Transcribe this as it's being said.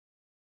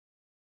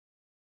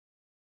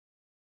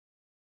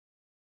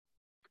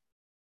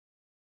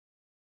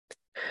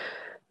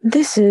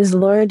This is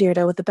Laura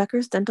Dyrda with the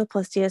Becker's Dental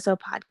Plus DSO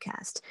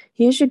podcast.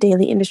 Here's your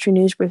daily industry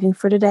news briefing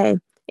for today,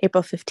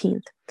 April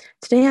 15th.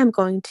 Today I'm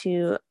going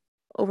to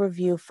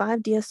overview 5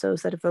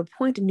 DSOs that have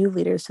appointed new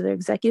leaders to their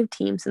executive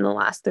teams in the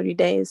last 30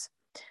 days.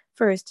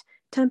 First,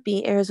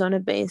 Tempe,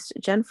 Arizona-based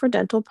Gen4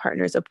 Dental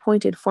Partners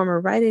appointed former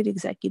Rite Aid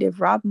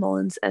executive Rob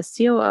Mullins as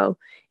COO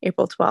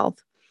April 12th.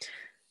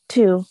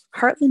 2.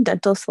 Heartland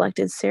Dental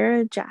selected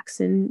Sarah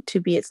Jackson to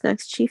be its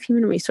next Chief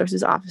Human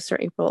Resources Officer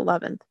April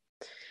 11th.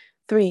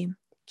 3.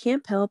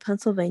 Camp Hill,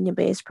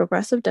 Pennsylvania-based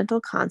Progressive Dental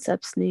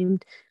Concepts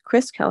named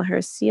Chris Kelleher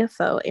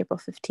CFO April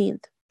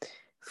 15th.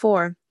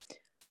 4.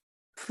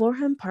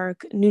 Florham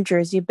Park, New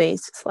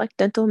Jersey-based Select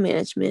Dental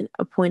Management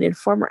appointed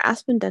former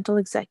Aspen Dental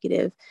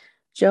executive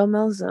Joe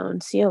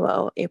Malzone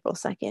COO April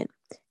 2nd.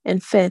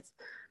 And 5th,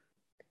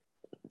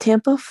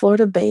 Tampa,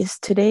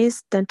 Florida-based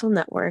Today's Dental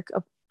Network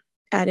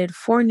added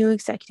 4 new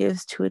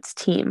executives to its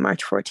team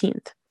March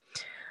 14th.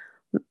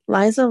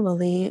 Liza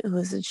Lilly, who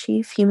is the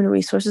Chief Human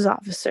Resources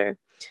Officer,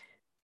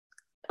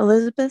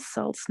 Elizabeth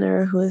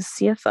Saltzner, who is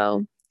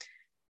CFO,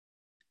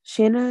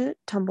 Shanna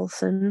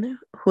Tumbleson,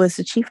 who is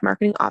the Chief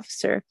Marketing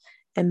Officer,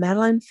 and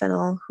Madeline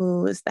Fennell,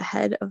 who is the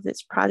head of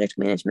its project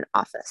management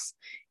office.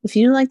 If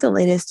you like the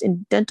latest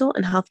in dental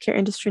and healthcare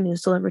industry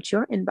news delivered to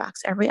your inbox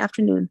every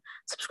afternoon,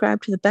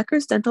 subscribe to the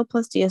Becker's Dental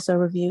Plus DSO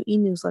Review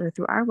e-newsletter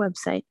through our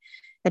website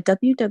at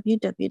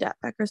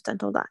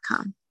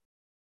www.beckersdental.com.